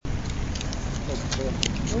Okay,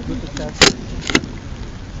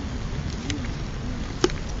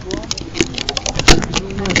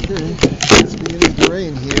 it's beginning to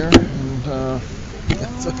rain here, and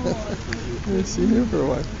let's see here for a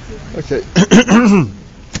while. Okay.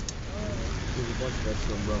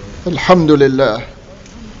 Alhamdulillah.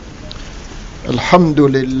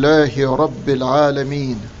 Alhamdulillahi Rabbil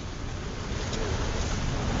Alameen.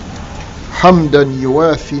 حمدا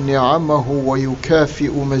يوافي نعمه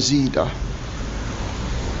ويكافئ مزيده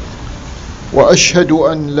وأشهد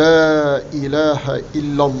أن لا إله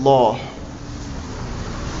إلا الله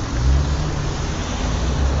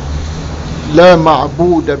لا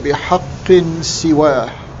معبود بحق سواه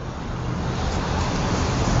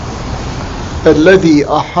الذي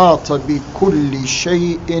أحاط بكل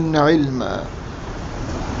شيء علما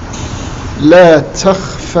لا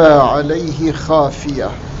تخفى عليه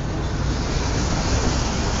خافية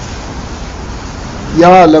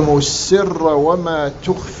يعلم السر وما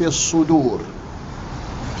تخفي الصدور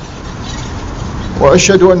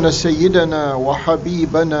وأشهد أن سيدنا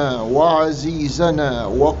وحبيبنا وعزيزنا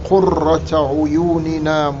وقرة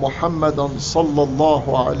عيوننا محمدا صلى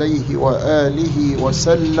الله عليه وآله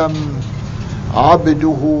وسلم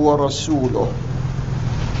عبده ورسوله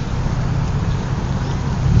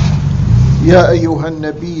يا أيها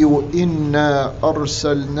النبي إنا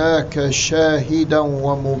أرسلناك شاهدا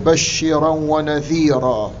ومبشرا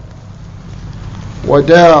ونذيرا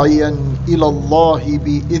وداعيا إلى الله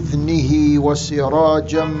بإذنه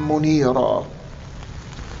وسراجا منيرا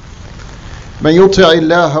من يطع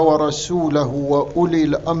الله ورسوله وأولي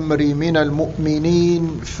الأمر من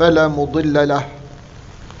المؤمنين فلا مضل له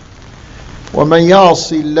ومن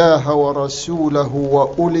يعص الله ورسوله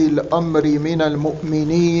وأولي الأمر من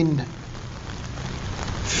المؤمنين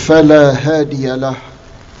فلا هادي له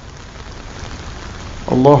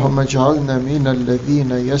اللهم اجعلنا من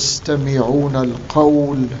الذين يستمعون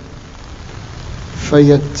القول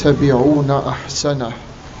فيتبعون أحسنه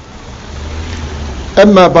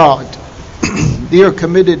أما بعد. Dear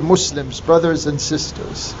committed Muslims, brothers and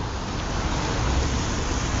sisters,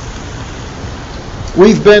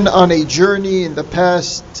 we've been on a journey in the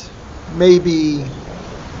past maybe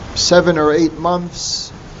 7 or 8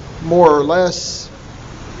 months, more or less,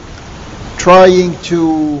 trying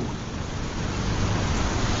to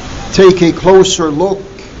take a closer look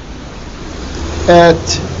at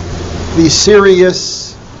the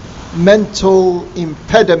serious mental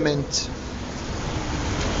impediment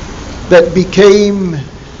that became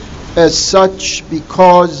as such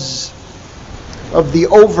because of the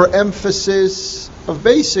overemphasis of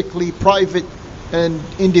basically private and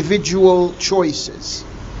individual choices.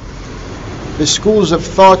 The schools of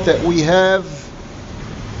thought that we have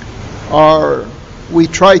we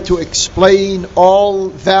try to explain all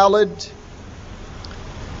valid,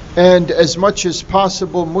 and as much as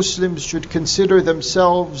possible Muslims should consider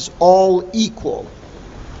themselves all equal,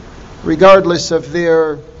 regardless of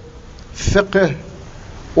their fiqh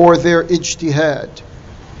or their ijtihad.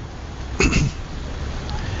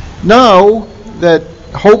 Now that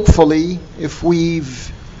hopefully, if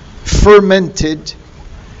we've fermented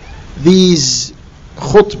these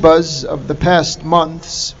khutbahs of the past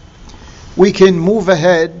months, we can move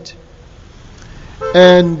ahead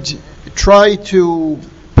and try to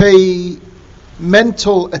pay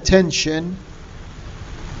mental attention,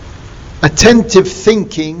 attentive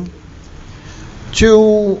thinking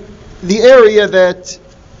to the area that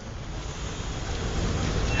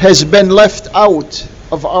has been left out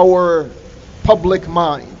of our public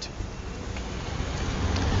mind.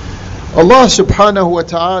 Allah subhanahu wa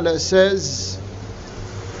ta'ala says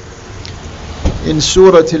in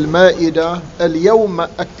Surah Al-Ma'idah, اليوم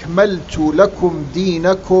أكملت لكم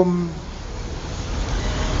دينكم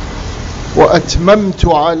وأتممت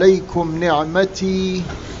عليكم نعمتي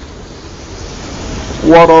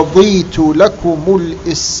ورضيت لكم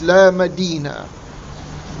الإسلام دينا.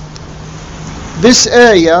 This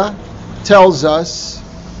ayah tells us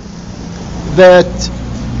that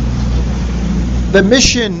the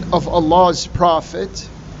mission of Allah's Prophet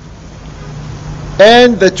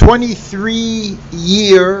and the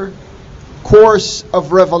 23-year course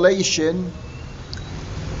of revelation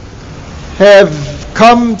have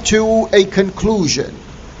come to a conclusion.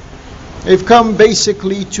 They've come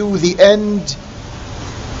basically to the end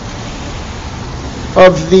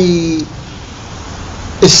of the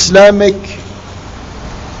Islamic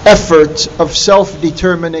effort of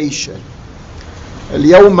self-determination.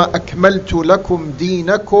 اليوم أكملت لكم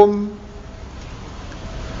دينكم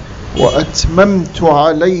وأتممت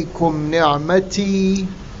عليكم نعمتي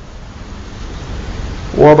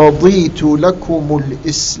ورضيت لكم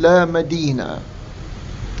الإسلام دينا.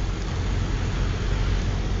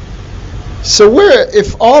 So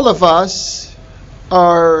if all of us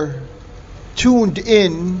are tuned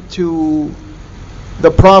in to the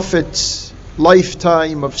Prophet's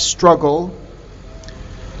lifetime of struggle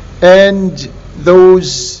and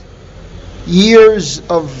those years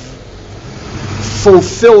of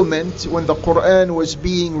fulfillment when the Quran was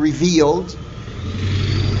being revealed,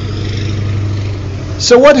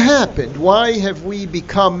 so what happened? Why have we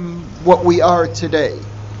become what we are today?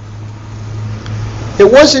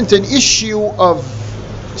 It wasn't an issue of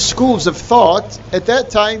schools of thought. At that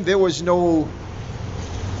time, there was no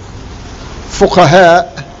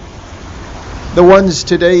fuqaha, the ones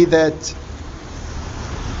today that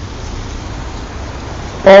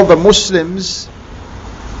all the Muslims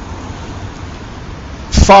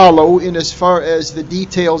follow in as far as the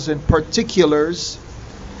details and particulars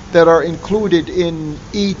that are included in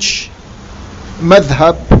each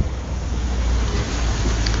madhab.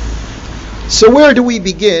 So where do we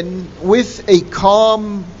begin? With a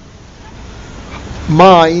calm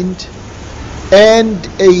mind and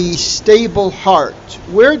a stable heart.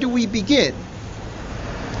 Where do we begin?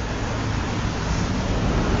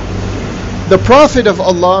 The Prophet of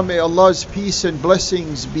Allah, may Allah's peace and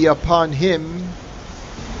blessings be upon him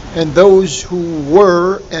and those who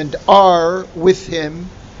were and are with him,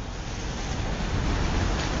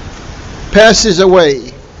 passes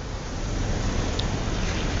away.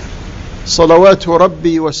 Salawatu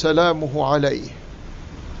Rabbi wa salamuhu alayhi.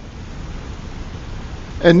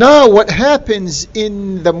 And now what happens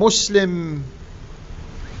in the Muslims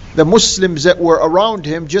that were around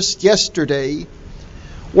him just yesterday,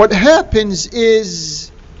 what happens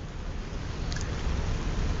is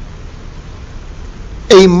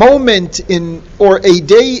a moment or a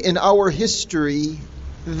day in our history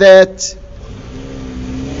that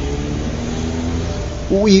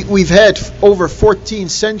we've had over 14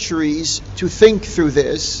 centuries to think through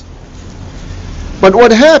this. But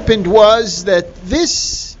what happened was that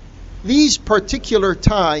these particular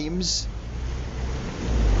times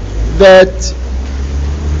that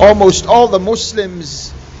almost all the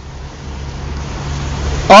Muslims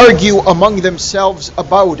argue among themselves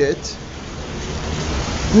about it,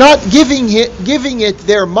 not giving it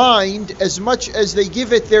their mind as much as they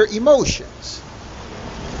give it their emotions.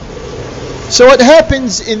 So what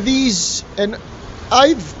happens in these, and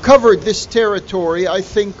I've covered this territory, I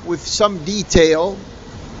think, with some detail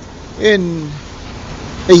in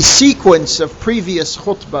a sequence of previous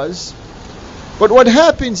khutbahs. But what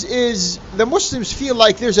happens is the Muslims feel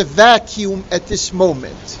like there's a vacuum at this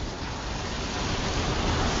moment.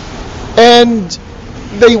 And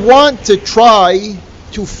they want to try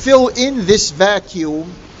to fill in this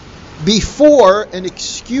vacuum before, and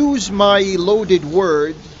excuse my loaded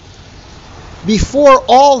word, before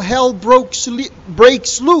all hell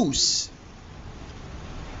breaks loose.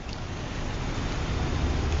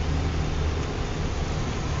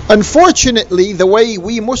 Unfortunately, the way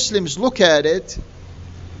we Muslims look at it,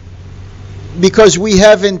 because we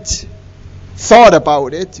haven't thought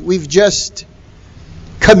about it, we've just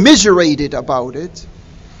commiserated about it.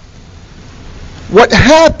 What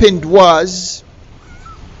happened was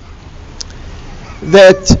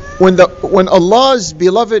that when Allah's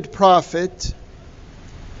beloved Prophet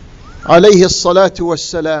alayhi salatu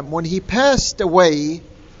wassalam, when he passed away,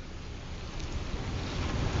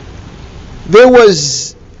 there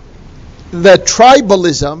was the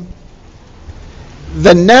tribalism,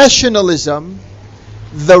 the nationalism,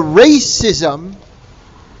 the racism,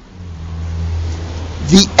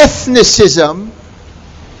 the ethnicism,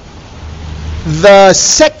 the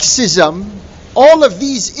sexism, all of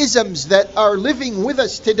these isms that are living with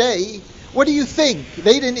us today. What do you think?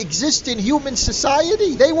 They didn't exist in human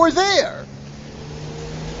society? They were there.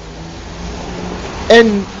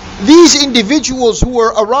 And these individuals who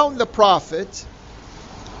were around the Prophet,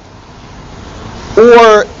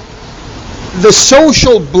 or the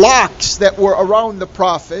social blocks that were around the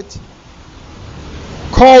Prophet,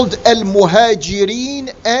 called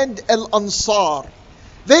Al-Muhajirin and Al-Ansar,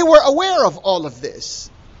 they were aware of all of this.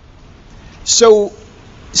 So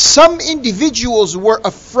some individuals were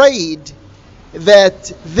afraid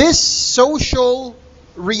that this social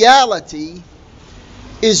reality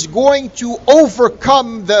is going to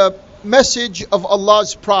overcome the message of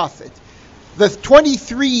Allah's Prophet. The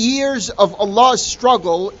 23 years of Allah's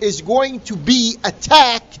struggle is going to be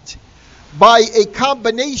attacked by a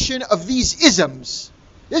combination of these isms.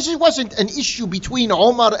 This wasn't an issue between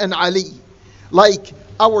Umar and Ali, like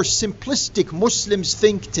our simplistic Muslims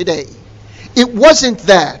think today. It wasn't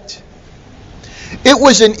that. It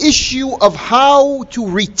was an issue of how to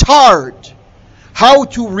retard, how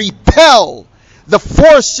to repel the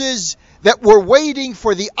forces that were waiting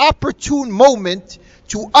for the opportune moment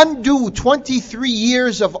to undo 23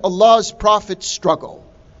 years of Allah's Prophet's struggle.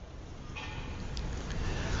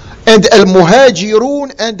 And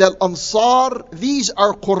Al-Muhajirun and Al-Ansar, these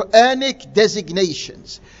are Quranic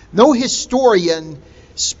designations. No historian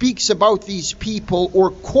speaks about these people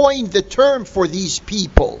or coined the term for these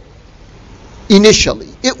people initially.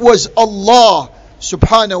 It was Allah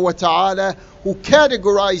subhanahu wa ta'ala who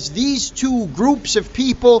categorized these two groups of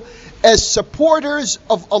people as supporters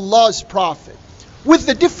of Allah's Prophet, with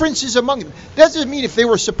the differences among them. That doesn't mean if they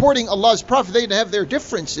were supporting Allah's Prophet, they didn't have their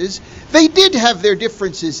differences. They did have their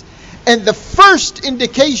differences. And the first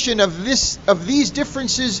indication of these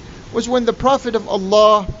differences was when the Prophet of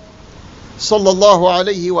Allah sallallahu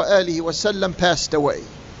alayhi wa alihi wasallam passed away.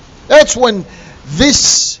 That's when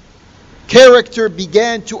this character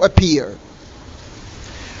began to appear.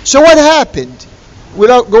 So what happened?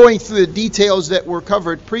 Without going through the details that were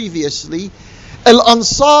covered previously,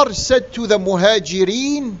 Al-Ansar said to the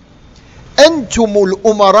Muhajirin, "Antumul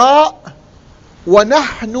umara wa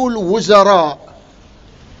nahnul wuzara."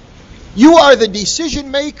 You are the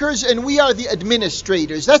decision makers and we are the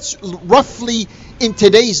administrators. That's roughly, in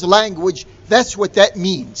today's language, that's what that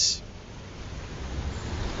means.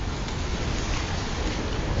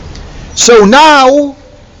 So now,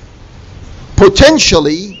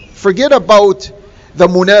 potentially, forget about the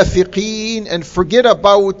munafiqeen and forget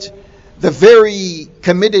about the very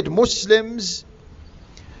committed Muslims.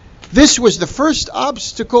 This was the first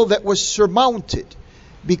obstacle that was surmounted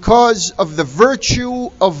because of the virtue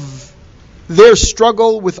of their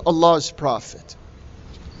struggle with Allah's Prophet.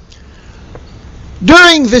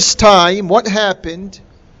 During this time, what happened,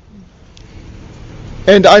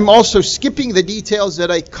 and I'm also skipping the details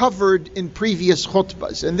that I covered in previous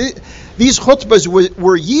khutbahs, and these khutbahs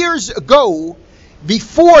were years ago,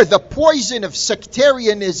 before the poison of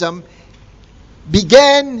sectarianism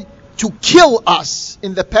began to kill us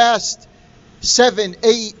in the past 7,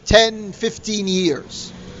 8, 10, 15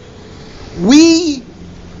 years. We,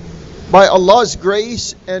 by Allah's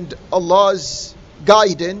grace and Allah's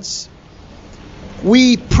guidance,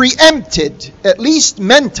 we preempted, at least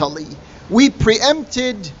mentally, we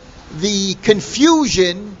preempted the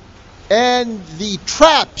confusion and the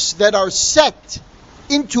traps that are set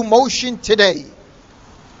into motion today.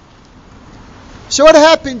 So what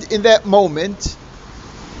happened in that moment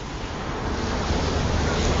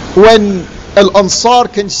when Al-Ansar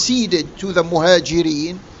conceded to the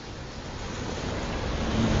Muhajirin?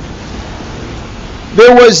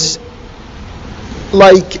 There was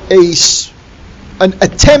like an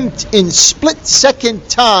attempt in split-second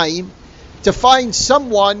time to find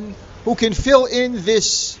someone who can fill in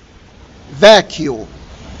this vacuum.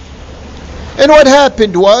 And what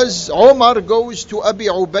happened was, Umar goes to Abi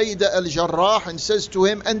Ubaidah al-Jarrah and says to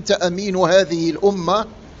him, "Anta aminu hadhihi al-ummah."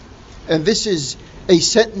 And this is a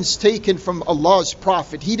sentence taken from Allah's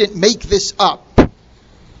Prophet. He didn't make this up.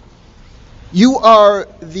 You are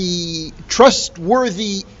the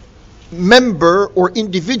trustworthy member or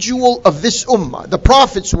individual of this ummah. The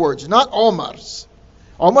Prophet's words, not Umar's.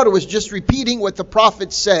 Umar was just repeating what the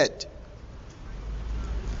Prophet said.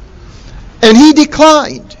 And he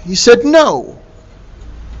declined. He said, "No,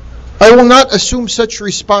 I will not assume such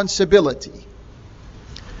responsibility."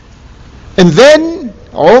 And then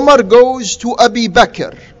Umar goes to Abi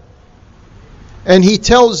Bakr and he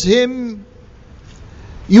tells him,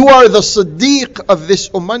 "You are the Siddiq of this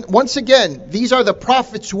ummah." Once again, these are the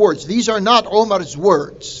Prophet's words. These are not Umar's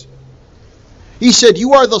words. He said,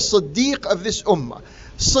 "You are the Siddiq of this ummah."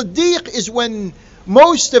 Siddiq is when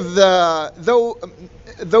most of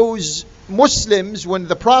those Muslims, when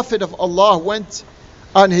the Prophet of Allah went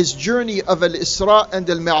on his journey of Al-Isra and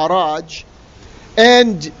Al-Mi'raj,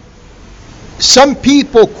 and some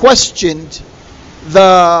people questioned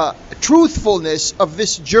the truthfulness of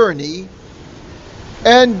this journey,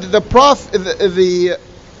 and the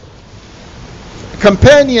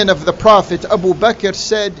companion of the Prophet, Abu Bakr,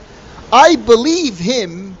 said, "I believe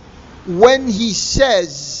him when he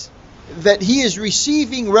says that he is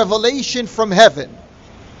receiving revelation from heaven.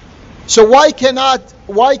 So why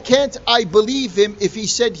can't I believe him if he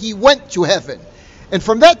said he went to heaven?" And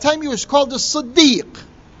from that time he was called a Siddiq.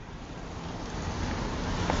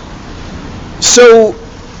 So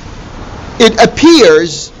it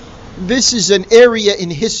appears this is an area in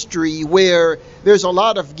history where there's a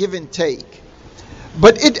lot of give and take.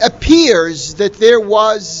 But it appears that there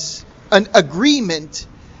was an agreement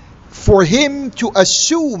for him to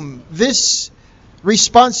assume this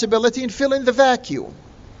responsibility and fill in the vacuum.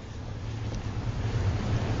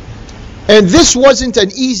 And this wasn't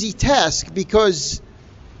an easy task because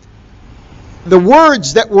the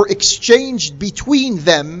words that were exchanged between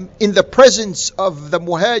them in the presence of the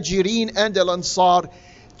Muhajirin and Al-Ansar,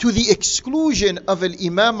 to the exclusion of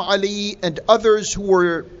Imam Ali and others who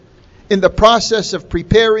were in the process of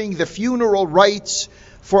preparing the funeral rites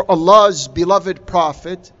for Allah's beloved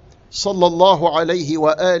Prophet sallallahu alaihi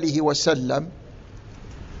wa alihi wasallam.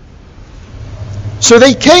 So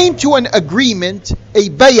they came to an agreement, a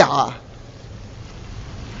bay'ah.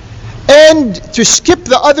 And to skip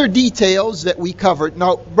the other details that we covered.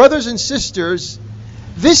 Now, brothers and sisters,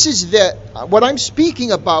 this is what I'm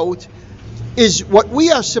speaking about is what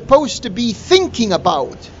we are supposed to be thinking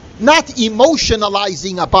about, not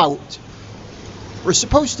emotionalizing about. We're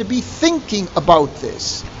supposed to be thinking about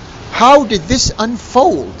this. How did this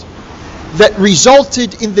unfold that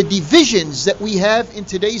resulted in the divisions that we have in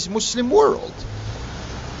today's Muslim world?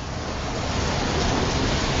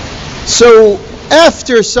 So,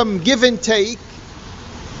 after some give and take,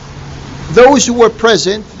 those who were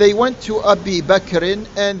present, they went to Abu Bakr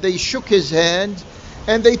and they shook his hand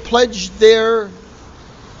and they pledged their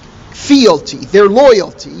fealty, their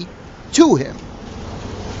loyalty to him.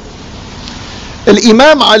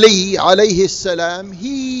 Imam Ali alayhi salam,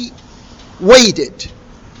 he waited.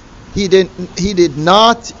 He did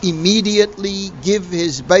not immediately give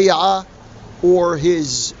his bay'ah or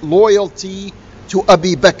his loyalty to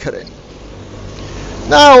Abu Bakr.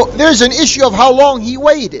 Now, there's an issue of how long he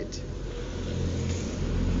waited.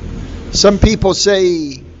 Some people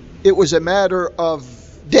say it was a matter of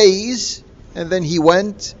days, and then he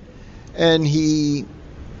went and he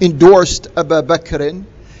endorsed Abu Bakr.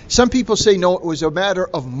 Some people say no, it was a matter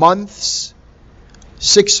of months,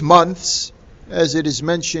 6 months, as it is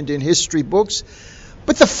mentioned in history books.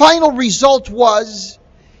 But the final result was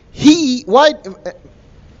this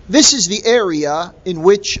is the area in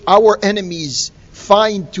which our enemies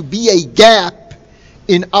find to be a gap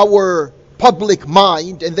in our public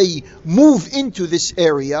mind, and they move into this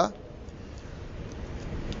area.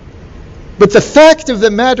 But the fact of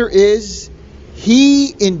the matter is,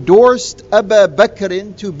 he endorsed Abu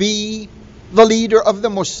Bakr to be the leader of the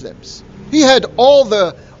Muslims. He had all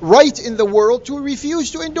the right in the world to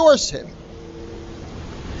refuse to endorse him.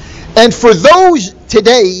 And for those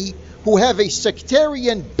today who have a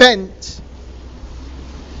sectarian bent,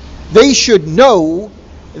 they should know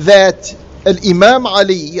that Imam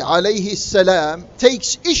Ali alayhi salam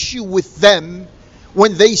takes issue with them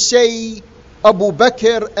when they say Abu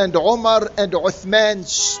Bakr and Umar and Uthman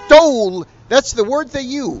stole, that's the word they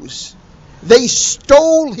use, they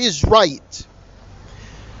stole his right.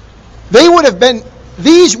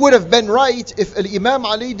 These would have been right if Imam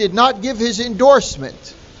Ali did not give his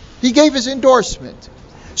endorsement. He gave his endorsement.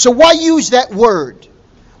 So why use that word?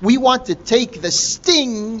 We want to take the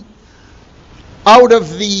sting out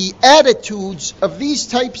of the attitudes of these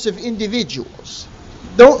types of individuals.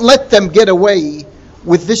 Don't let them get away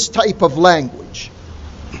with this type of language.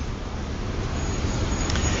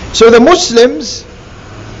 So the Muslims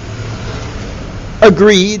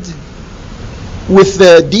agreed with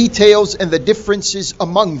the details and the differences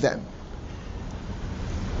among them.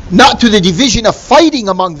 Not to the division of fighting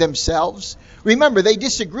among themselves. Remember, they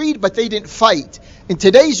disagreed, but they didn't fight. In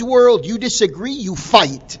today's world, you disagree, you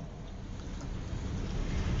fight.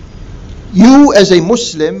 You as a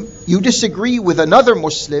Muslim, you disagree with another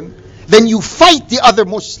Muslim, then you fight the other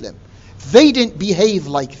Muslim. They didn't behave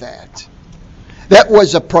like that. That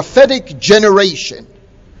was a prophetic generation.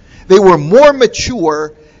 They were more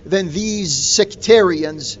mature than these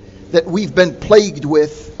sectarians that we've been plagued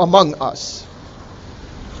with among us.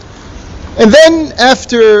 And then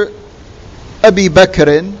after Abu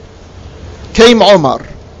Bakr came Umar.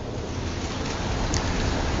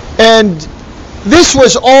 And this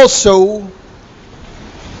was also,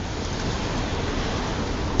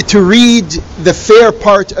 to read the fair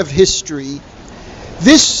part of history,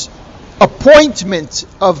 this appointment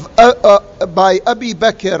by Abu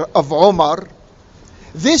Bakr of Umar,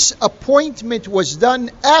 this appointment was done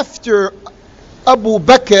after Abu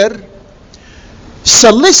Bakr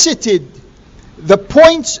solicited the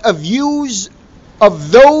points of views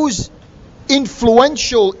of those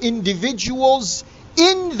influential individuals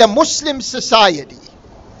in the Muslim society.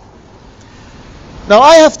 Now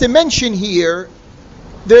I have to mention here,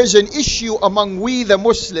 there's an issue among we the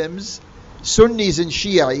Muslims, Sunnis and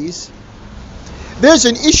Shi'is. There's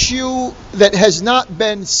an issue that has not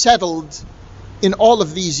been settled in all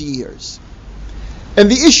of these years. And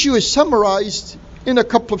the issue is summarized in a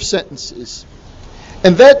couple of sentences.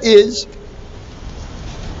 And that is,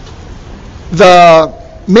 the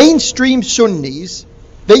mainstream Sunnis,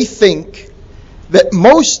 they think that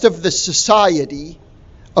most of the society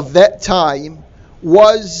of that time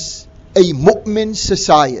was a mu'min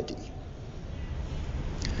society.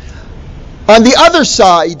 On the other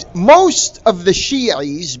side, most of the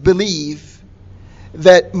Shi'is believe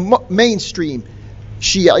that, mainstream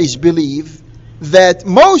Shi'is believe that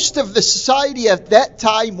most of the society at that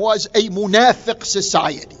time was a munafiq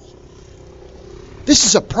society. This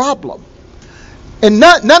is a problem. And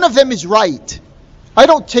none of them is right. I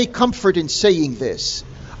don't take comfort in saying this.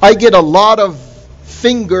 I get a lot of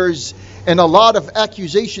fingers and a lot of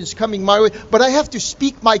accusations coming my way, but I have to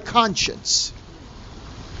speak my conscience.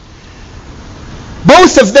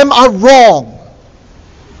 Both of them are wrong.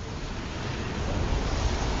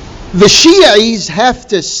 The Shi'is have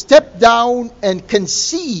to step down and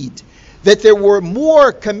concede that there were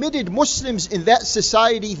more committed Muslims in that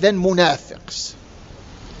society than munafiqs.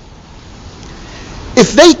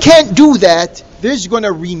 If they can't do that, there's going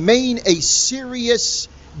to remain a serious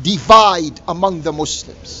divide among the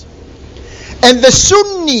Muslims. And the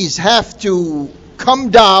Sunnis have to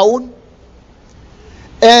come down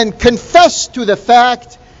and confess to the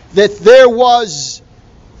fact that there was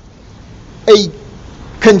a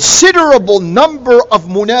considerable number of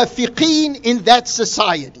munafiqeen in that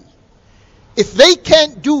society. If they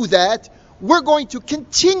can't do that, we're going to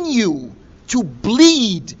continue to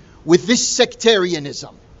bleed with this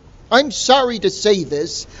sectarianism. I'm sorry to say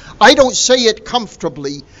this. I don't say it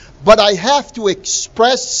comfortably, but I have to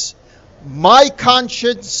express my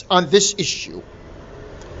conscience on this issue.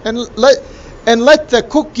 And let the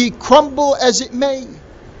cookie crumble as it may.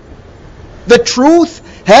 The truth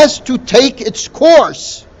has to take its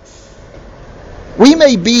course. We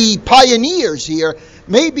may be pioneers here.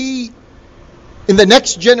 Maybe in the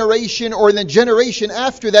next generation or in the generation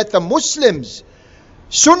after that, the Muslims,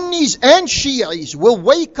 Sunnis and Shi'is, will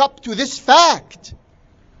wake up to this fact.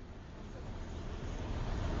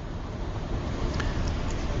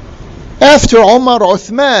 After Umar,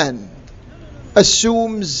 Uthman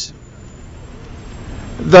assumes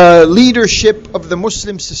the leadership of the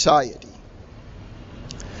Muslim society.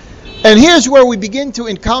 And here's where we begin to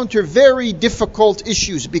encounter very difficult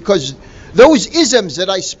issues, because those isms that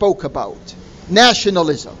I spoke about,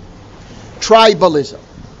 nationalism, tribalism,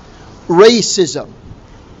 racism,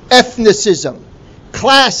 ethnicism,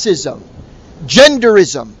 classism,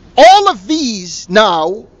 genderism, all of these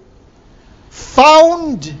now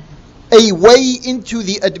found a way into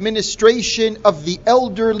the administration of the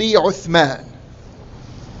elderly Uthman,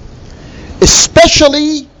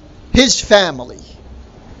 especially his family.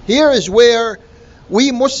 Here is where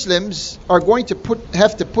we Muslims are going to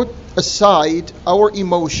have to put aside our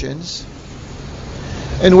emotions,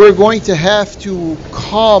 and we're going to have to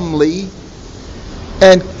calmly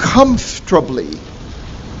and comfortably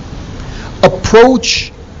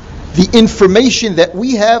approach the information that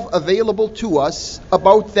we have available to us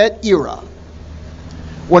about that era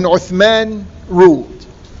when Uthman ruled.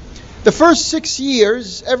 The first 6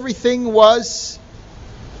 years, everything was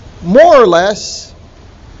more or less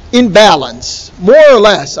in balance. More or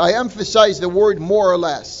less. I emphasize the word more or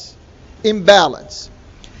less. In balance.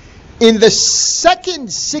 In the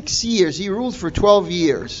second 6 years, he ruled for 12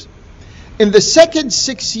 years. In the second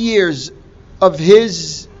 6 years of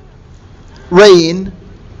his reign,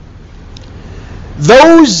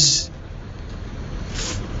 those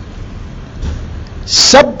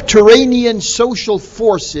subterranean social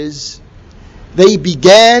forces, they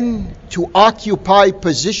began to occupy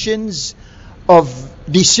positions of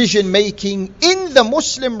decision making in the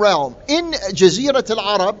Muslim realm, in Jazirat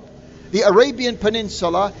al-Arab, the Arabian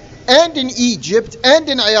Peninsula, and in Egypt, and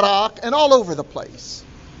in Iraq, and all over the place.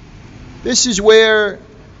 This is where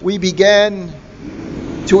we began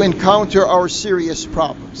to encounter our serious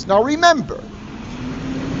problems. Now remember,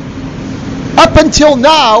 up until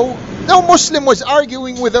now, no Muslim was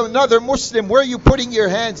arguing with another Muslim, where are you putting your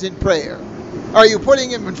hands in prayer? Are you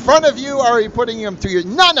putting them in front of you, or are you putting them to your...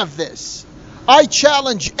 None of this. I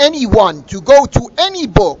challenge anyone to go to any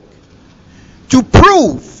book to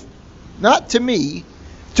prove, not to me,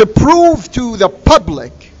 to prove to the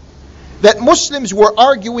public that Muslims were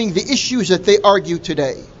arguing the issues that they argue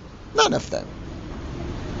today. None of them.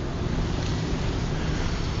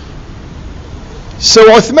 So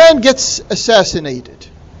Uthman gets assassinated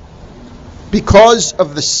because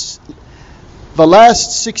of the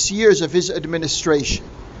last 6 years of his administration.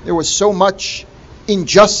 There was so much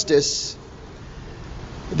injustice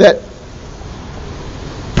that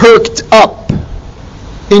perked up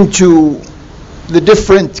into the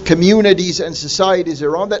different communities and societies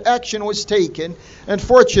around, that action was taken.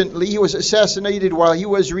 Unfortunately, he was assassinated while he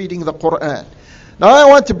was reading the Quran. Now I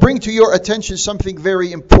want to bring to your attention something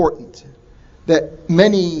very important that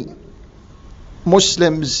many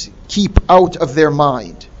Muslims keep out of their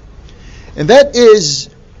mind. And that is,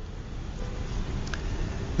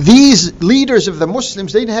 these leaders of the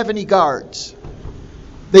Muslims, they didn't have any guards.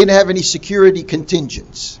 They didn't have any security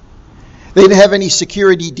contingents. They didn't have any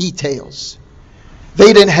security details.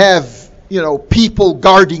 They didn't have, people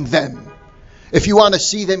guarding them. If you want to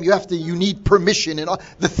see them, you need permission and all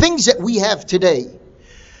the things that we have today.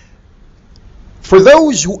 For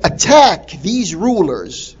those who attack these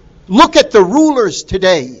rulers, look at the rulers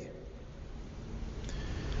today.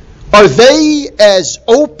 Are they as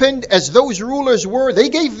open as those rulers were? They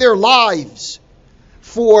gave their lives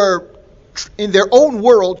in their own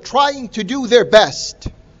world, trying to do their best.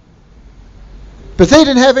 But they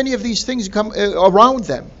didn't have any of these things come around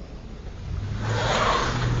them.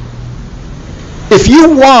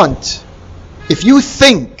 If you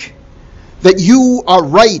think that you are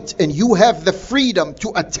right and you have the freedom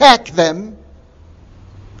to attack them,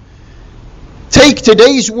 take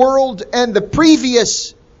today's world and the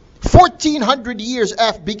previous 1400 years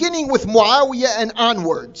after, beginning with Muawiyah and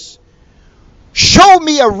onwards. Show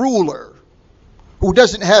me a ruler who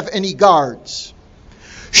doesn't have any guards.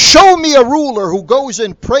 Show me a ruler who goes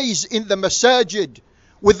and prays in the masajid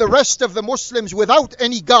with the rest of the Muslims without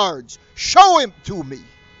any guards. Show him to me.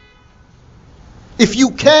 If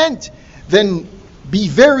you can't, then be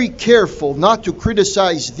very careful not to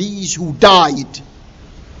criticize these who died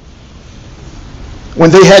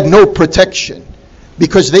when they had no protection,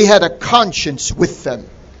 because they had a conscience with them.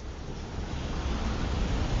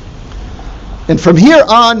 And from here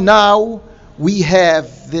on now, we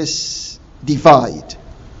have this divide.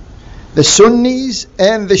 The Sunnis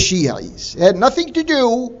and the Shi'is. It had nothing to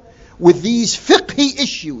do with these fiqhi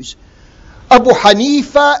issues. Abu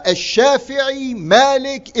Hanifa, Al-Shafi'i,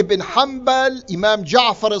 Malik, Ibn Hanbal, Imam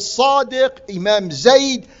Ja'far al-Sadiq, Imam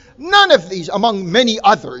Zayd, none of these, among many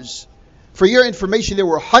others. For your information, there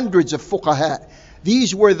were hundreds of fuqaha.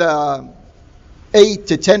 These were the 8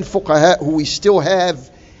 to 10 fuqaha who we still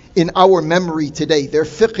have in our memory today. Their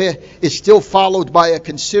fiqh is still followed by a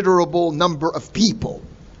considerable number of people.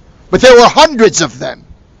 But there were hundreds of them.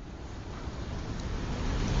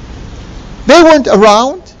 They weren't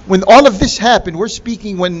around when all of this happened. We're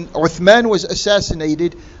speaking when Uthman was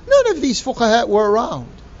assassinated. None of these fuqaha were around.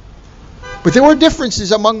 But there were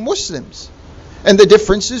differences among Muslims. And the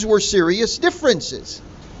differences were serious differences.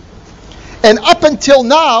 And up until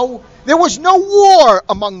now, there was no war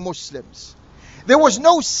among Muslims. There was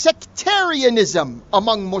no sectarianism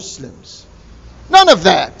among Muslims. None of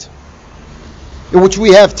that, which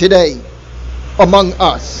we have today among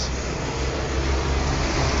us.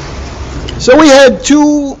 So we had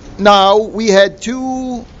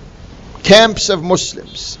two camps of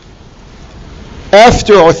Muslims.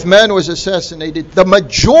 After Uthman was assassinated, the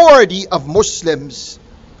majority of Muslims,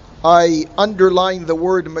 I underline the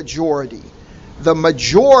word majority, the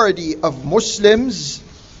majority of Muslims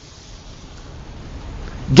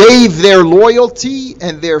gave their loyalty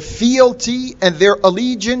and their fealty and their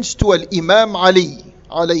allegiance to Al-Imam Ali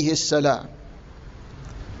alayhi salam.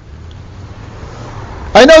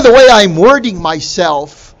 I know the way I'm wording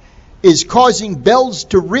myself is causing bells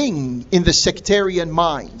to ring in the sectarian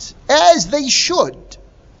minds, as they should.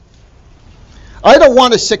 I don't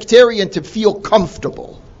want a sectarian to feel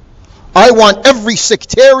comfortable. I want every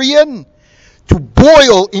sectarian to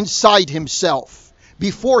boil inside himself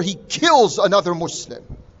before he kills another Muslim.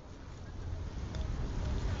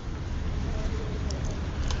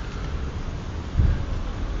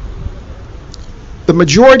 The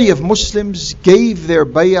majority of Muslims gave their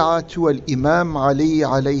bay'ah to Al-Imam Ali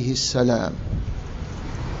alayhi salam.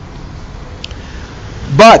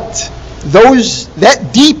 But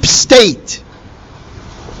that deep state,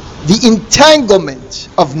 the entanglement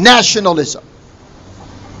of nationalism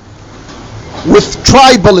with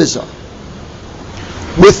tribalism,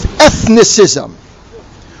 with ethnicism,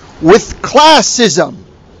 with classism,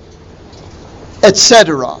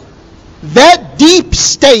 etc. That deep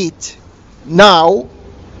state now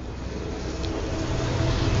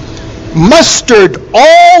mustered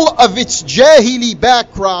all of its Jahili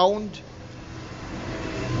background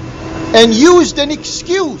and used an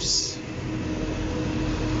excuse.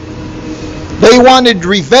 They wanted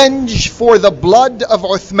revenge for the blood of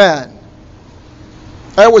Uthman.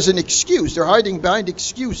 That was an excuse. They're hiding behind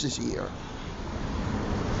excuses here.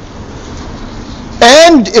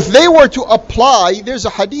 And if they were to apply, there's a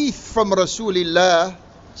hadith from Rasulullah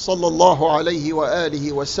sallallahu alayhi wa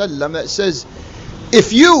alihi wa sallam that says,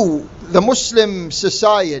 if you, the Muslim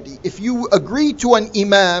society, if you agree to an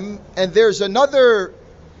imam and there's another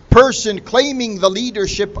person claiming the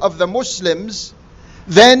leadership of the Muslims,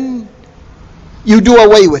 then you do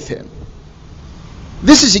away with him.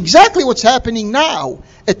 This is exactly what's happening now.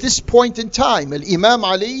 at this point in time. Imam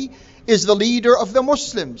Ali is the leader of the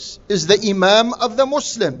Muslims, is the Imam of the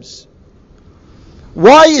Muslims.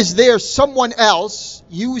 Why is there someone else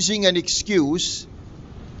using an excuse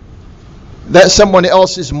that someone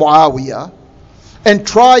else is Muawiyah and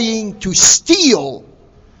trying to steal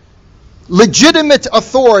legitimate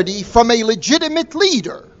authority from a legitimate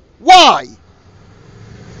leader? Why?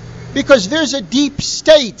 Because there's a deep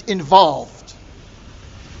state involved,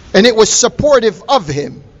 and it was supportive of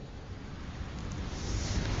him.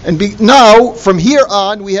 And now, from here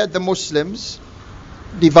on, we had the Muslims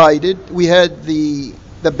divided. We had the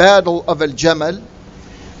battle of Al-Jamal.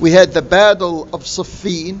 We had the battle of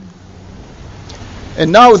Siffin.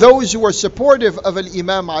 And now those who are supportive of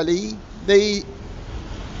Imam Ali, they,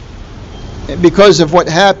 because of what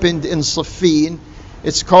happened in Siffin,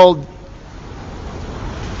 it's called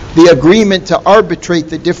the agreement to arbitrate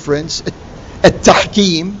the difference,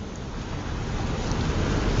 at-tahkim.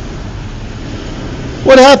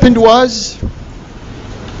 What happened was,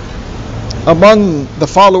 among the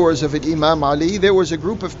followers of Imam Ali, there was a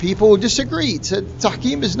group of people who disagreed, said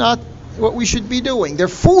tahkim is not what we should be doing. They're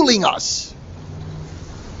fooling us.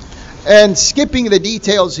 And skipping the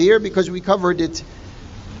details here, because we covered it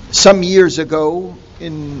some years ago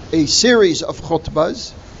in a series of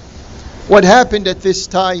khutbahs, what happened at this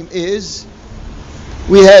time is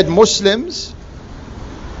we had Muslims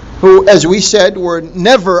who, as we said, were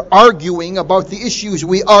never arguing about the issues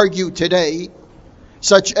we argue today,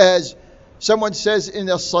 such as someone says in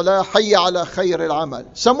the salah, hayya ala khayr al-amal.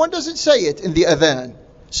 Someone doesn't say it in the adhan.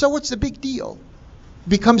 So what's the big deal?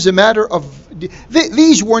 Becomes a matter of...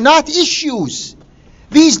 These were not issues.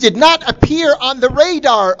 These did not appear on the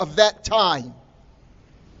radar of that time.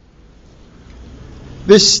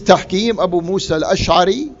 This tahkim, Abu Musa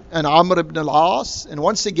al-Ash'ari and Amr ibn al-As, and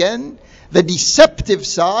once again, the deceptive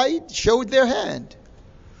side showed their hand.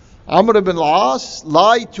 Amr ibn al-As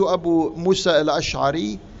lied to Abu Musa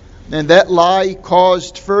al-Ash'ari, and that lie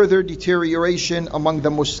caused further deterioration among the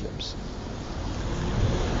Muslims.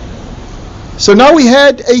 So now we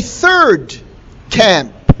had a third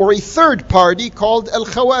camp, or a third party called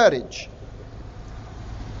Al-Khawarij.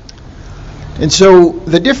 And so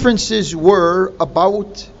the differences were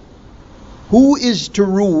about who is to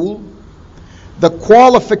rule, the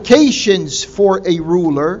qualifications for a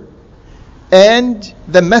ruler, and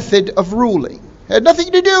the method of ruling. It had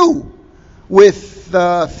nothing to do with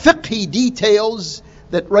the fiqhi details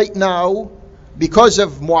that right now, because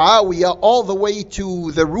of Muawiyah, all the way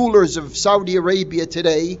to the rulers of Saudi Arabia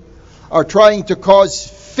today, are trying to cause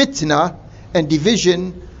fitna and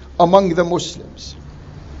division among the Muslims.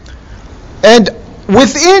 And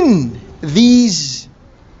within these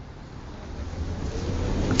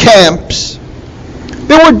camps,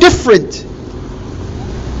 there were different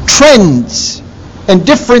trends and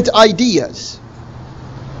different ideas.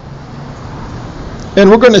 And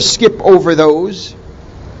we're going to skip over those.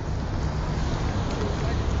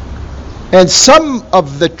 And some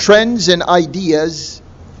of the trends and ideas,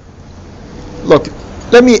 look,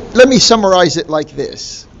 let me summarize it like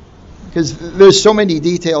this, because there's so many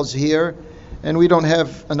details here, and we don't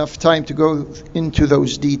have enough time to go into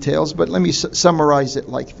those details, but let me summarize it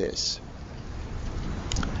like this.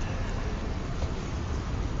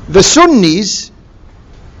 The Sunnis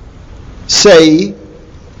say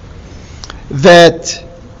that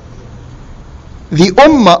the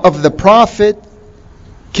Ummah of the Prophet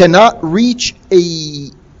cannot reach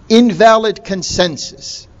an invalid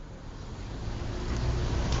consensus.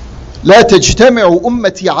 لا تجتمع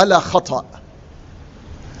أمتي على خطأ.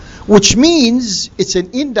 Which means it's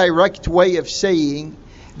an indirect way of saying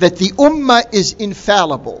that the Ummah is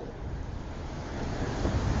infallible.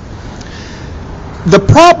 The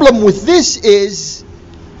problem with this is,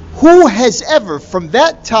 who has ever, from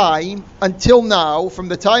that time until now, from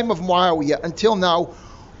the time of Muawiyah until now,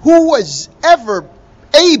 who was ever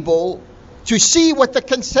able to see what the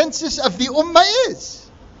consensus of the Ummah is?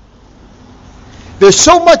 There's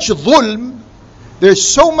so much dhulm, there's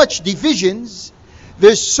so much divisions,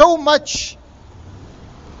 there's so much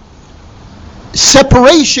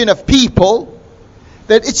separation of people,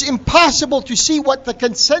 that it's impossible to see what the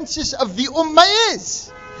consensus of the Ummah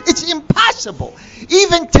is. It's impossible.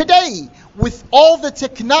 Even today, with all the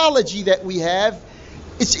technology that we have,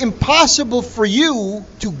 it's impossible for you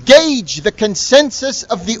to gauge the consensus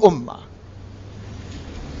of the Ummah.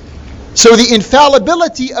 So the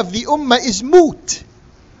infallibility of the Ummah is moot.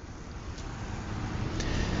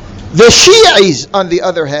 The Shi'is, on the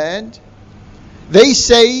other hand, they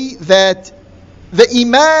say that the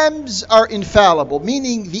Imams are infallible,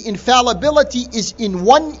 meaning the infallibility is in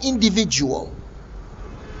one individual.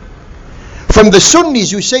 From the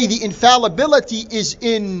Sunnis who say the infallibility is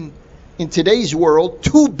in today's world,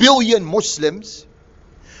 2 billion Muslims,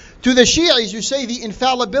 to the Shi'is who say the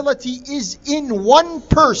infallibility is in one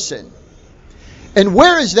person. And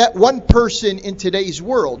where is that one person in today's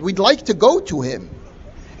world? We'd like to go to him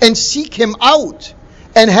and seek him out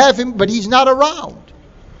and have him, but he's not around.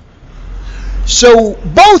 So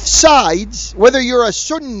both sides, whether you're a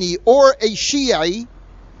Sunni or a Shi'i,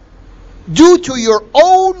 due to your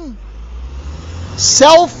own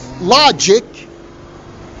self-logic,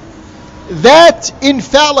 that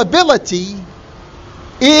infallibility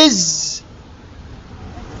is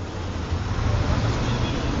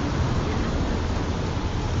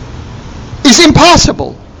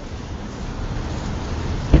impossible.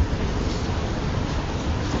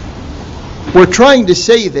 We're trying to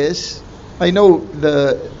say this. I know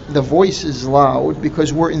the voice is loud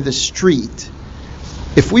because we're in the street.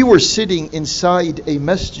 If we were sitting inside a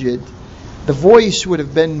masjid, the voice would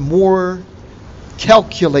have been more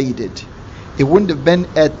calculated. It wouldn't have been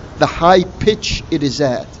at the high pitch it is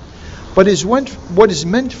at. But what is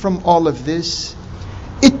meant from all of this,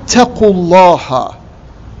 ittaqullaha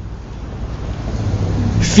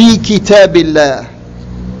fi kitabillah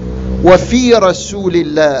wa fi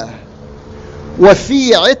rasulillah wa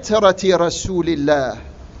fi itrati rasulillah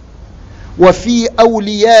wa fi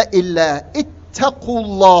awliyaillah.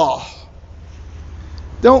 Ittaqullah.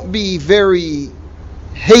 Don't be very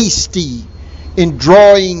hasty in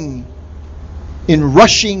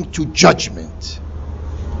rushing to judgment.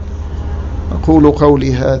 أقول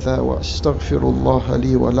قولي هذا وأستغفر الله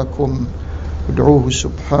لي ولكم ادعوه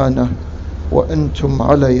سبحانه وأنتم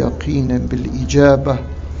على يقين بالإجابة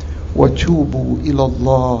وتوبوا إلى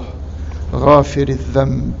الله غافر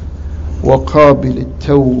الذنب وقابل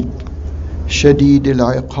التوب شديد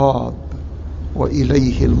العقاب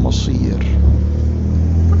وإليه المصير.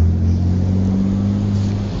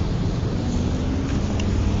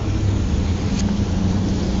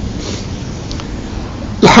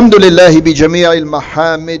 الحمد لله بجميع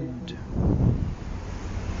المحامد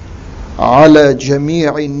على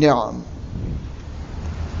جميع النعم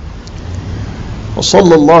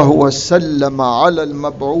وصلى الله وسلم على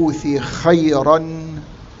المبعوث خيرا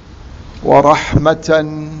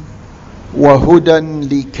ورحمة وهدى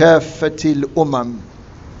لكافة الأمم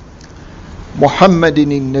محمد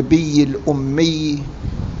النبي الأمي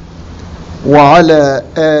وعلى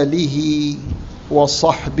آله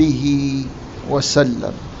وصحبه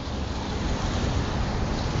وسلم.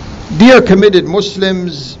 Dear committed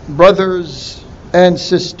Muslims, brothers and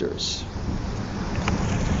sisters,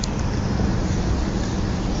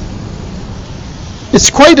 it's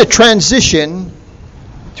quite a transition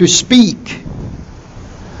to speak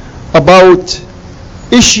about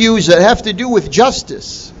issues that have to do with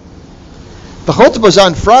justice. The khutbahs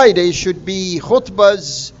on Friday should be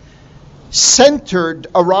khutbahs centered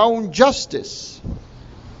around justice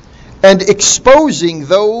and exposing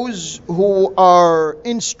those who are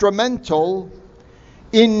instrumental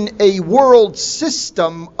in a world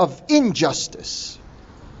system of injustice.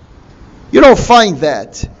 You don't find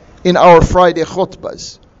that in our Friday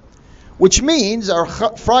khutbahs, which means our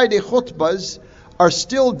Friday khutbahs are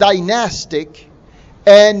still dynastic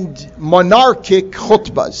and monarchic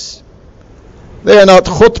khutbahs. They are not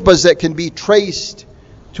khutbahs that can be traced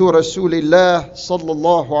to Rasulullah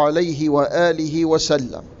sallallahu alayhi wa alihi wa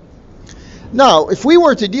sallam. Now, if we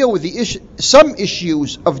were to deal with some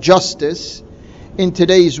issues of justice in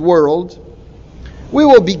today's world, we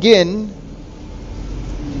will begin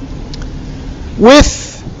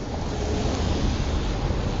with,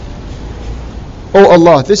 oh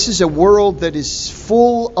Allah, this is a world that is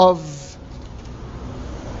full of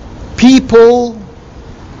people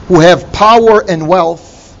who have power and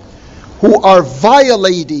wealth, who are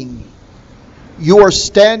violating your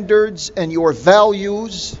standards and your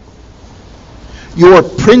values, your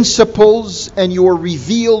principles and your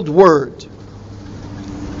revealed word.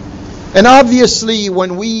 And obviously,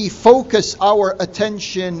 when we focus our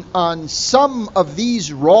attention on some of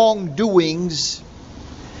these wrongdoings,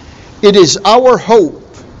 it is our hope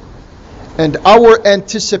and our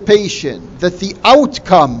anticipation that the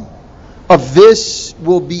outcome of this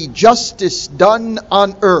will be justice done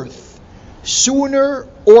on earth, sooner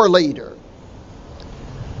or later.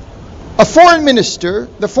 The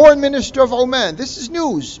foreign minister of Oman, this is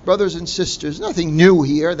news, brothers and sisters, nothing new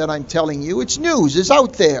here that I'm telling you, it's news, it's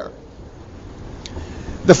out there.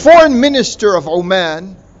 The foreign minister of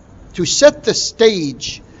Oman, to set the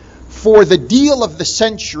stage for the deal of the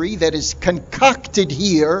century that is concocted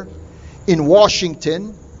here in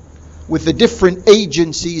Washington with the different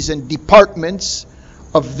agencies and departments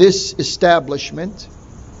of this establishment,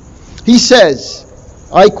 He says,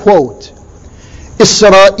 I quote,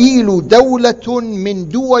 إسرائيل دولة من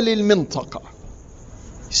دول المنطقة.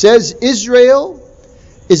 He says Israel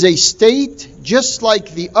is a state just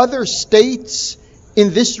like the other states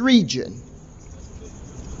in this region.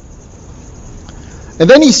 And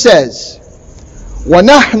then he says,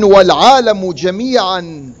 وَنَحْنُ وَالْعَالَمُ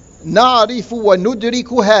جَمِيعًا نَعْرِفُ وَنُدْرِكُ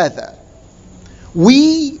هَذَا.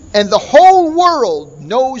 We and the whole world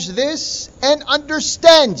knows this and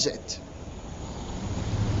understands it.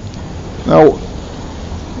 Now,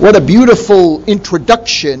 what a beautiful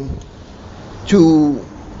introduction to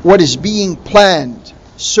what is being planned.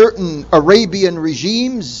 Certain Arabian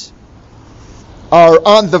regimes are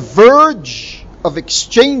on the verge of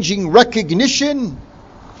exchanging recognition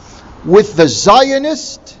with the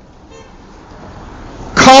Zionist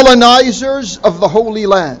colonizers of the Holy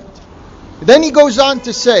Land. Then he goes on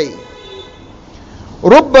to say,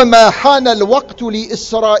 ربما حان الوقت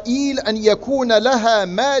لإسرائيل أن يكون لها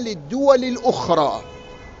ما للدول الأخرى.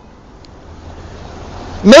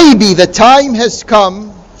 Maybe the time has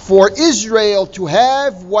come for Israel to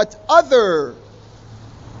have what other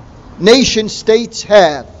nation states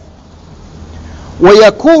have.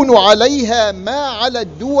 ويكون عليها ما على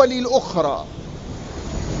الدول الأخرى.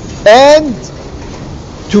 And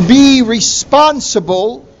to be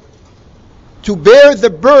responsible to bear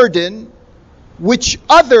the burden which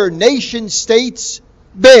other nation states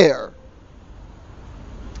bear.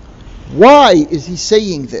 Why is he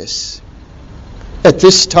saying this at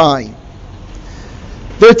this time?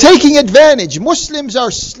 They're taking advantage. Muslims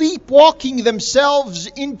are sleepwalking themselves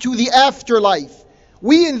into the afterlife.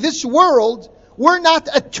 We in this world, we're not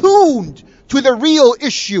attuned to the real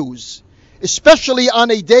issues, especially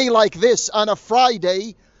on a day like this, on a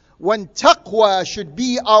Friday, when taqwa should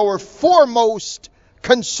be our foremost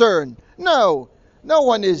concern. No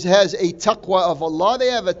one has a taqwa of Allah.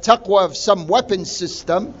 They have a taqwa of some weapon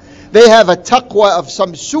system. They have a taqwa of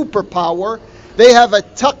some superpower. They have a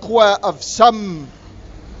taqwa of some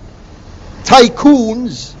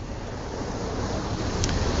tycoons.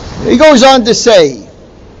 He goes on to say,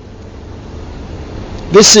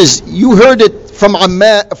 you heard it from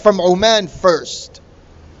Oman first.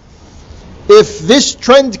 If this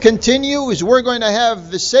trend continues, we're going to have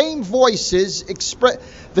the same voices,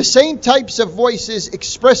 the same types of voices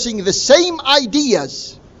expressing the same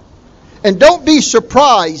ideas. And don't be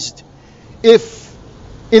surprised if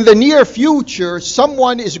in the near future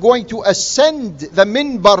someone is going to ascend the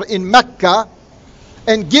minbar in Mecca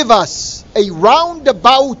and give us a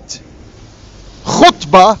roundabout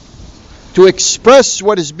khutbah to express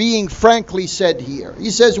what is being frankly said here. He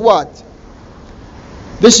says what?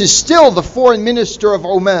 This is still the foreign minister of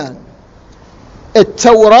Oman.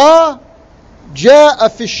 التوراة جاء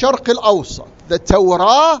في الشرق الأوسط. The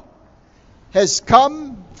Torah has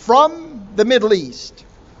come from the Middle East.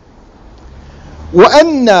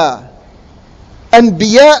 وأن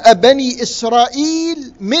أنبياء بني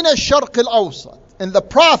إسرائيل من الشرق الأوسط. And the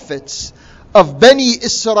prophets of Bani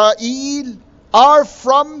Israel are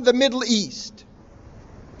from the Middle East.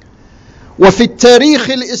 وفي التاريخ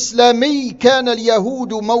الإسلامي كان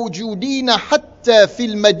اليهود موجودين حتى في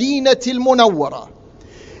المدينة المنورة.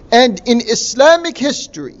 And in Islamic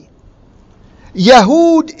history,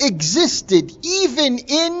 Yahud existed even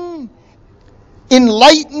in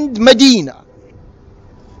enlightened Medina.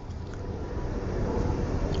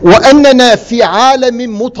 وأننا في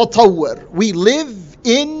عالم متطور. We live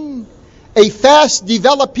in a fast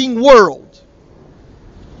developing world.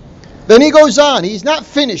 Then he goes on, he's not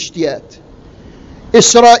finished yet.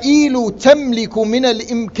 إسرائيل تملك من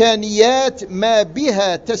الإمكانيات ما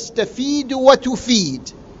بها تستفيد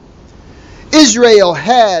وتفيد. Israel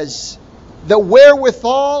has the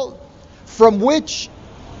wherewithal from which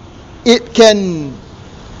it can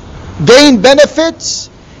gain benefits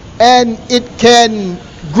and it can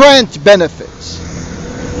grant benefits.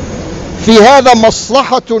 في هذا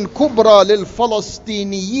مصلحة كبرى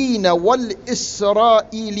للفلسطينيين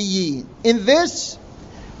والإسرائيليين. In this,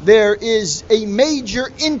 there is a major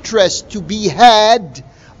interest to be had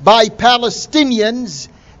by Palestinians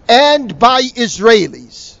and by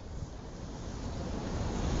Israelis.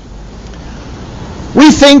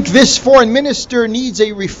 We think this foreign minister needs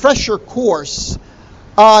a refresher course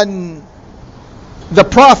on the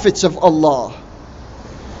prophets of Allah.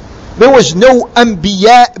 There was no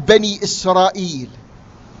Anbiya Bani Israel.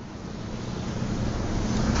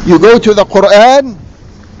 You go to the Quran,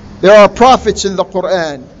 there are prophets in the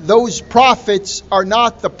Quran. Those prophets are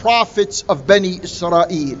not the prophets of Bani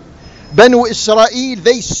Israel. Banu Israel,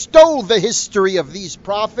 they stole the history of these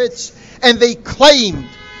prophets and they claimed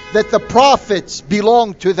that the prophets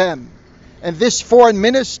belonged to them. And this foreign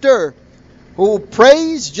minister who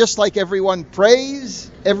prays just like everyone prays,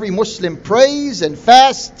 every Muslim prays, and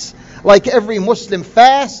fasts like every Muslim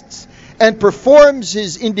fasts, and performs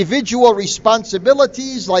his individual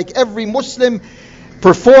responsibilities like every Muslim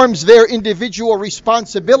performs their individual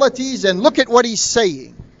responsibilities. And look at what he's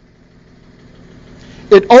saying.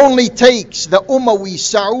 It only takes the Umayyad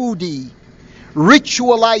Saudi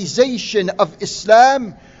ritualization of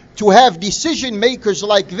Islam to have decision makers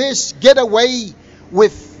like this get away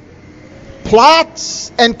with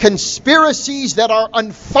plots and conspiracies that are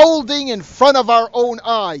unfolding in front of our own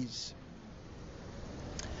eyes.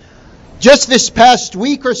 Just this past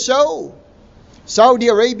week or so, Saudi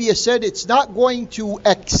Arabia said it's not going to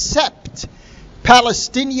accept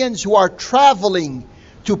Palestinians who are traveling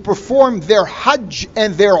to perform their Hajj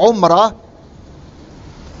and their Umrah.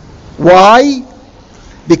 Why?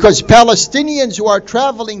 Because Palestinians who are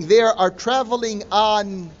traveling there are traveling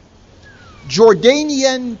on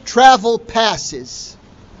Jordanian travel passes.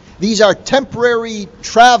 These are temporary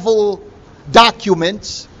travel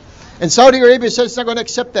documents. And Saudi Arabia says it's not going to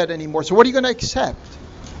accept that anymore. So what are you going to accept?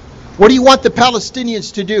 What do you want the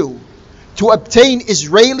Palestinians to do? To obtain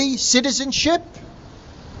Israeli citizenship?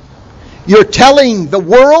 You're telling the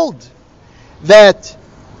world that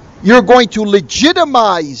you're going to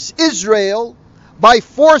legitimize Israel by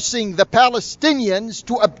forcing the Palestinians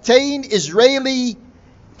to obtain Israeli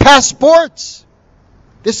passports.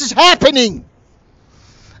 This is happening.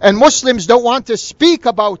 And Muslims don't want to speak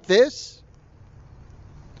about this.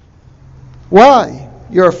 Why?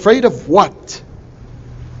 You're afraid of what?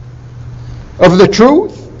 Of the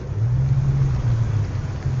truth?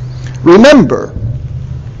 Remember,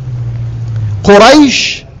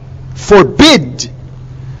 Quraysh forbid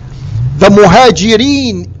the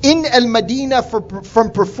Muhajirin in Al-Madinah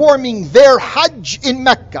from performing their Hajj in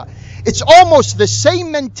Mecca. It's almost the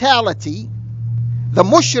same mentality. The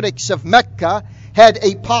mushriks of Mecca had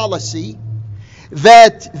a policy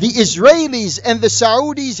that the Israelis and the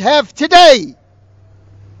Saudis have today.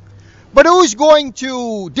 But who's going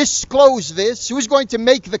to disclose this? Who's going to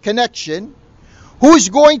make the connection? Who's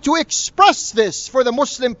going to express this for the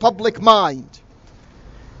Muslim public mind?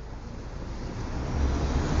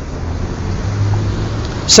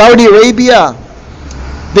 Saudi Arabia,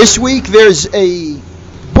 this week there's a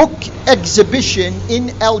book exhibition in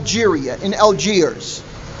Algiers,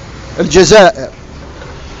 Aljazair.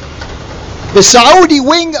 The Saudi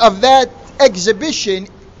wing of that exhibition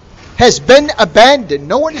has been abandoned.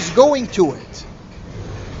 No one is going to it.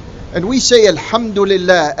 And we say,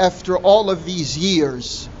 Alhamdulillah, after all of these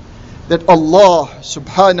years, that Allah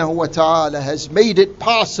subhanahu wa ta'ala has made it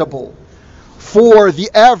possible for the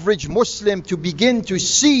average Muslim to begin to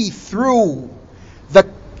see through the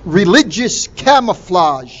religious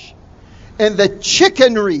camouflage and the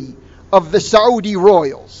chickenry of the Saudi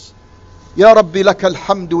royals. Ya Rabbi laka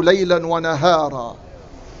alhamdu laylan wa nahara,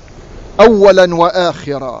 awalan wa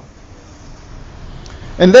akhira.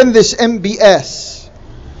 And then this MBS,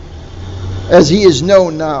 as he is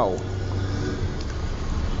known now,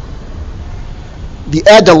 the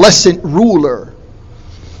adolescent ruler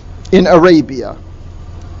in Arabia,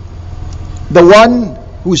 the one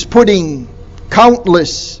who's putting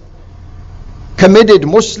countless committed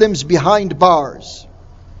Muslims behind bars.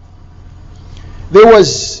 There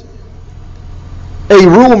was a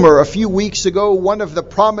rumor a few weeks ago, one of the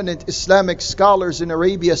prominent Islamic scholars in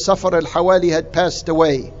Arabia, Safar al-Hawali, had passed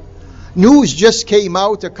away. News just came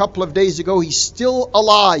out a couple of days ago, he's still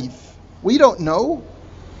alive. We don't know.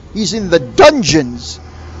 He's in the dungeons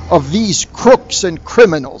of these crooks and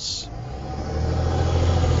criminals.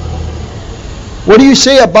 What do you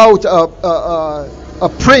say about a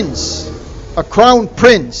prince, a crown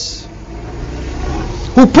prince,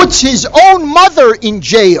 who puts his own mother in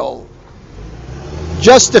jail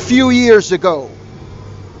just a few years ago?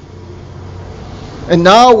 And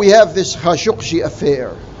now we have this Khashoggi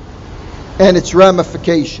affair and its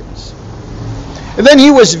ramifications. And then he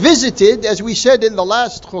was visited, as we said in the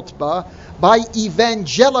last khutbah, by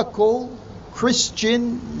evangelical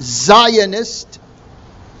Christian Zionist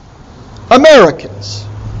Americans.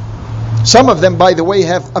 Some of them, by the way,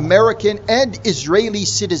 have American and Israeli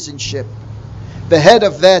citizenship. The head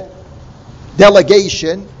of that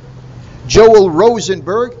delegation, Joel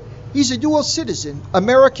Rosenberg, he's a dual citizen,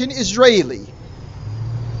 American-Israeli.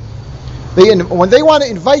 When they want to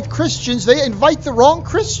invite Christians, they invite the wrong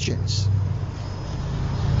Christians.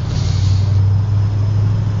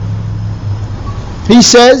 He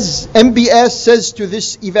says, MBS says to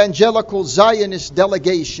this evangelical Zionist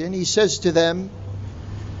delegation, he says to them,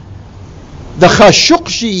 The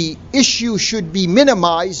Khashoggi issue should be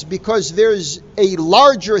minimized because there's a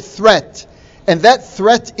larger threat, and that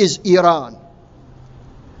threat is Iran.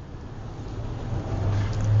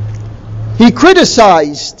 He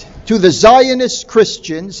criticized to the Zionist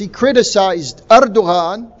Christians, he criticized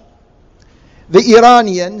Erdogan, the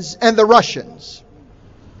Iranians, and the Russians.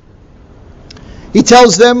 He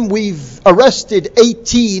tells them, we've arrested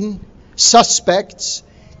 18 suspects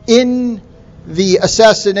in the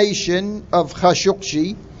assassination of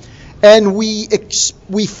Khashoggi, and we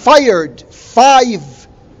fired 5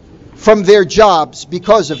 from their jobs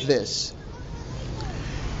because of this.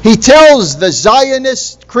 He tells the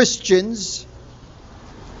Zionist Christians,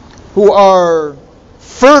 who are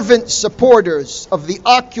fervent supporters of the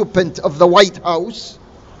occupant of the White House,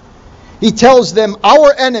 he tells them,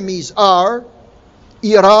 our enemies are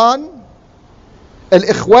Iran,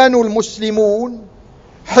 Al-Ikhwan al-Muslimun,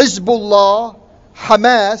 Hezbollah,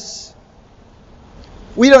 Hamas.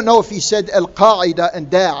 We don't know if he said Al-Qaeda and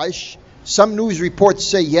Daesh. Some news reports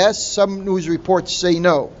say yes, some news reports say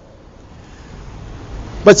no.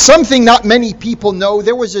 But something not many people know,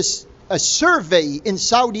 there was a survey in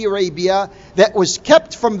Saudi Arabia that was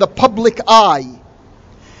kept from the public eye.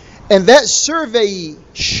 And that survey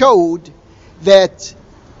showed that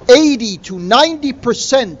 80 to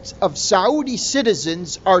 90% of Saudi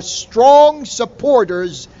citizens are strong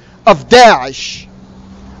supporters of Daesh,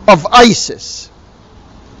 of ISIS.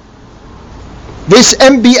 This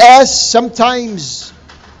MBS sometimes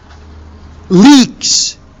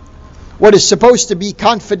leaks what is supposed to be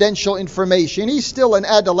confidential information. He's still an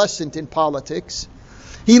adolescent in politics.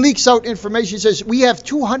 He leaks out information. He says, we have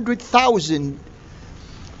 200,000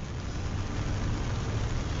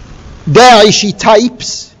 Daeshi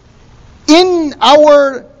types in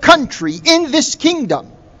our country, in this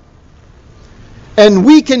kingdom. And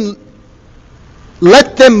we can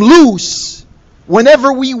let them loose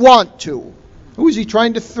whenever we want to. Who is he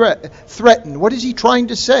trying to threaten? What is he trying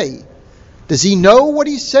to say? Does he know what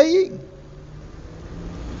he's saying?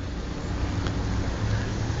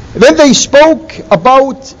 Then they spoke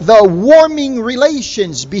about the warming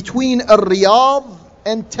relations between Riyadh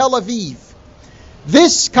and Tel Aviv.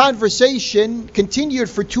 This conversation continued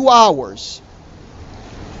for 2 hours.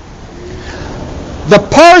 The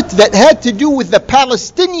part that had to do with the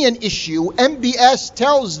Palestinian issue, MBS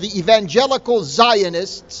tells the evangelical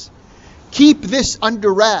Zionists, keep this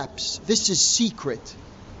under wraps. This is secret.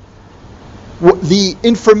 The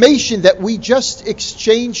information that we just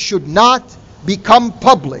exchanged should not become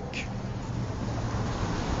public.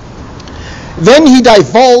 Then he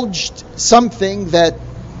divulged something that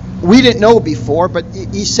we didn't know before, but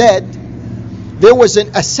he said there was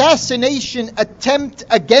an assassination attempt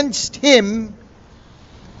against him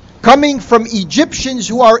coming from Egyptians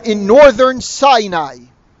who are in northern Sinai.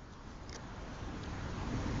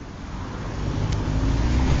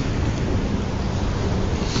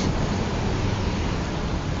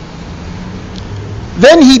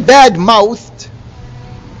 Then he bad-mouthed,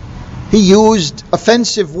 he used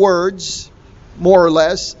offensive words, more or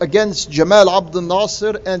less, against Jamal Abdel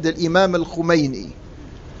Nasser and Imam al-Khomeini.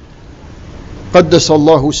 قدس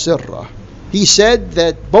الله سره. He said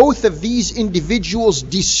that both of these individuals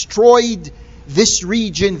destroyed this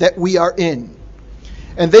region that we are in.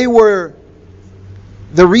 And they were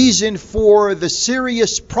the reason for the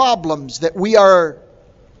serious problems that we are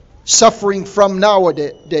suffering from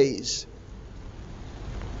nowadays.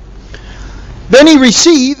 Then he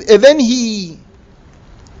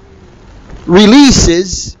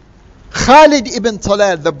releases Khalid ibn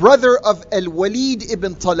Talal, the brother of Al-Walid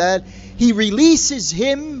ibn Talal. He releases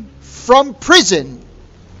him from prison.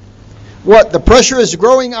 What, the pressure is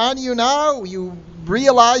growing on you now? You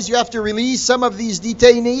realize you have to release some of these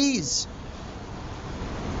detainees.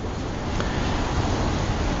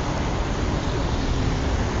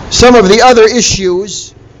 Some of the other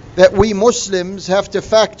issues that we Muslims have to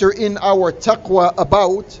factor in our taqwa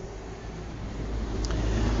about.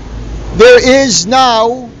 There is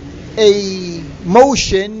now a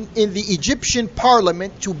motion in the Egyptian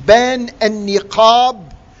parliament to ban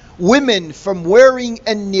an-niqab, women from wearing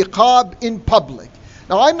an-niqab in public.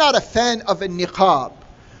 Now, I'm not a fan of an-niqab,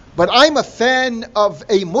 but I'm a fan of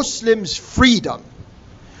a Muslim's freedom.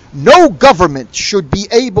 No government should be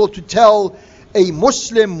able to tell a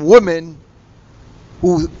Muslim woman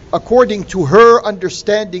who, according to her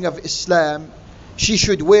understanding of Islam, she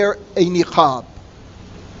should wear a niqab.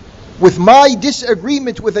 With my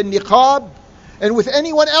disagreement with a niqab, and with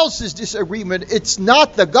anyone else's disagreement, it's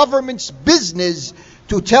not the government's business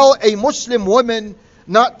to tell a Muslim woman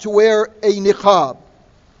not to wear a niqab.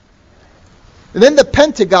 And then the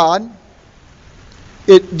Pentagon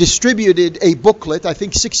it distributed a booklet, I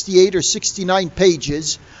think 68 or 69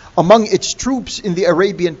 pages, among its troops in the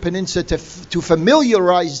Arabian Peninsula to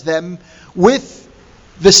familiarize them with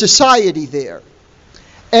the society there.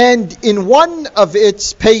 And in one of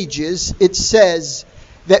its pages, it says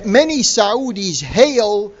that many Saudis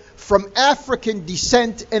hail from African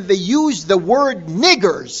descent, and they use the word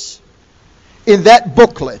niggers in that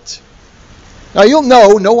booklet. Now you'll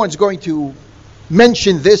know no one's going to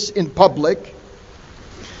mention this in public,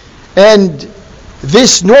 and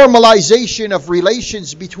this normalization of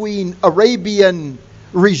relations between Arabian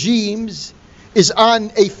regimes is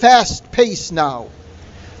on a fast pace now.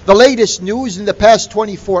 The latest news in the past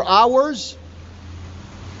 24 hours,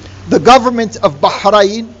 the government of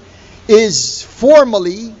Bahrain is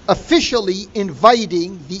formally, officially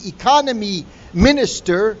inviting the economy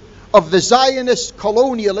minister of the Zionist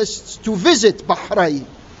colonialists to visit Bahrain.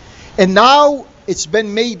 And now it's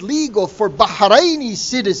been made legal for Bahraini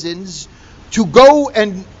citizens to go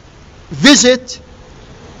and visit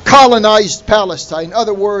colonized Palestine. In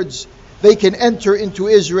other words, they can enter into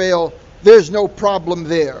Israel. There's no problem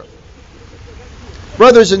there.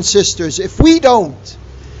 Brothers and sisters, if we don't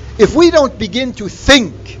begin to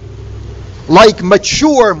think like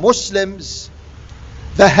mature Muslims,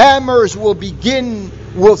 the hammers will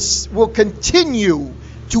continue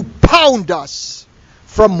to pound us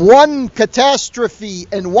from one catastrophe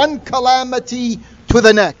and one calamity to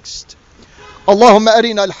the next. اللهم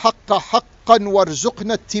أرنا الحق حقا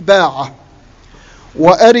وارزقنا اتباعه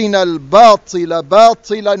وأرنا الباطل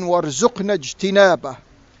باطلا وارزقنا اجتنابه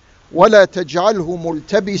ولا تجعله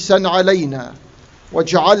ملتبسا علينا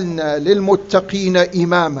واجعلنا للمتقين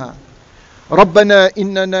إماما. ربنا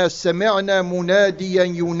إننا سمعنا مناديا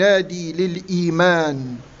ينادي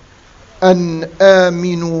للإيمان أن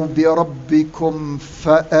آمنوا بربكم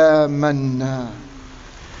فآمنا.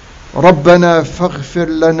 ربنا فاغفر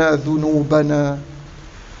لنا ذنوبنا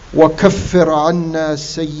وكفر عنا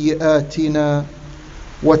سيئاتنا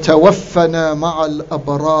وتوفنا مع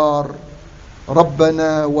الأبرار.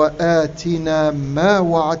 ربنا وآتنا ما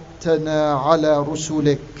وعدتنا على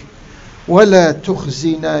رسلك ولا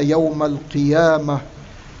تخزنا يوم القيامة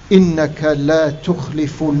إنك لا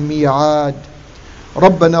تخلف الميعاد.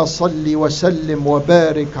 ربنا صل وسلم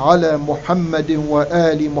وبارك على محمد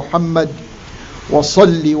وآل محمد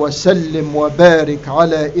وصل وسلم وبارك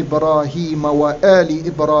على إبراهيم وآل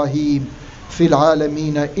إبراهيم في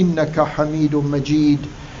العالمين إنك حميد مجيد.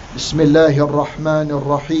 بسم الله الرحمن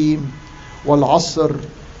الرحيم. والعصر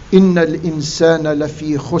إن الإنسان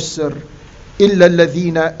لفي خسر إلا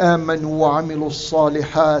الذين آمنوا وعملوا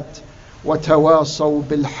الصالحات وتواصوا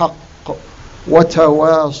بالحق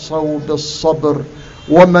وتواصوا بالصبر.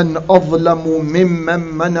 ومن أظلم ممن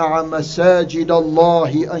منع مساجد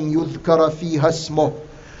الله أن يذكر فيها اسمه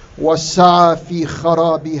وسعى في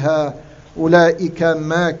خرابها أولئك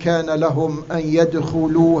ما كان لهم أن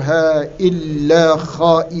يدخلوها إلا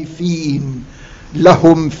خائفين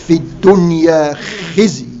لهم في الدنيا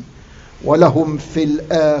خزي ولهم في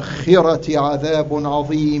الآخرة عذاب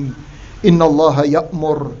عظيم. إن الله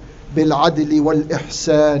يأمر بالعدل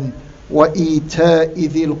والإحسان وإيتاء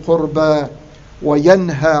ذي القربى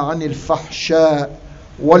وينهى عن الفحشاء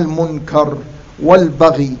والمنكر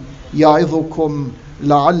والبغي يعظكم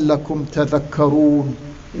لعلكم تذكرون.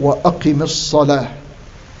 وأقم الصلاة.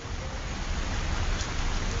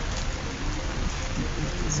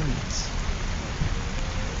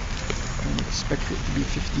 I expect it to be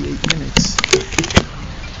 58 minutes.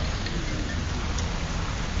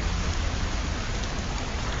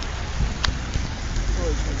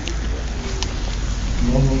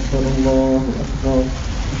 الله أكبر.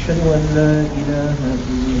 أشهد أن لا إله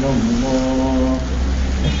إلا الله.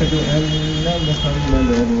 أشهد أن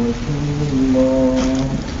محمدا رسول الله.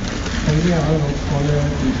 حي على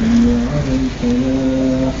الصلاة حي على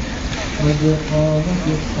الفلاح. قد قامت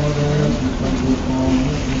الصلاة قد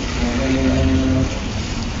قامت الصلاة.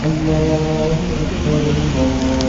 الله أكبر.